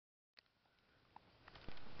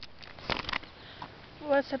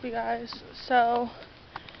What's up, you guys? So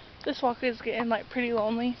this walk is getting like pretty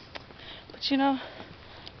lonely, but you know,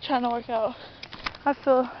 trying to work out. I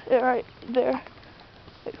feel it right there.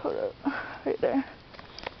 Wait, hold up, right there.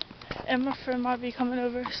 And my friend might be coming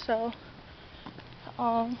over, so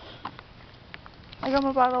I got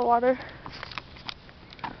my bottle of water.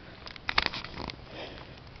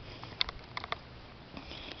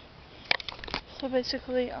 So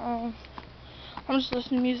basically, I'm just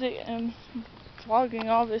listening to music and vlogging,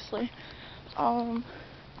 obviously. So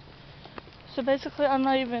basically, I'm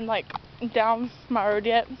not even like down my road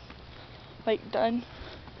yet, like done.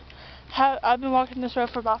 I've been walking this road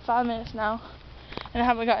for about 5 minutes now, and I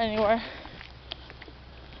haven't got anywhere.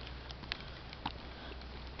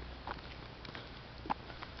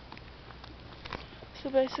 So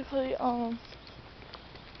basically,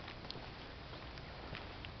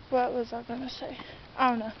 what was I gonna say? I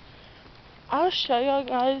don't know. I'll show y'all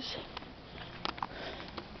guys.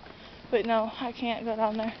 But no, I can't go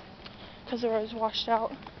down there because the road's washed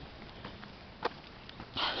out.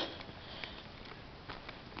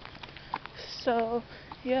 So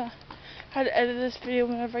yeah, I had to edit this video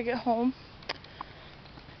whenever I get home.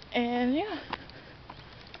 And yeah.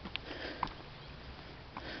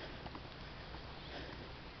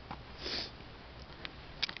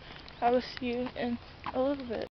 I will see you in a little bit.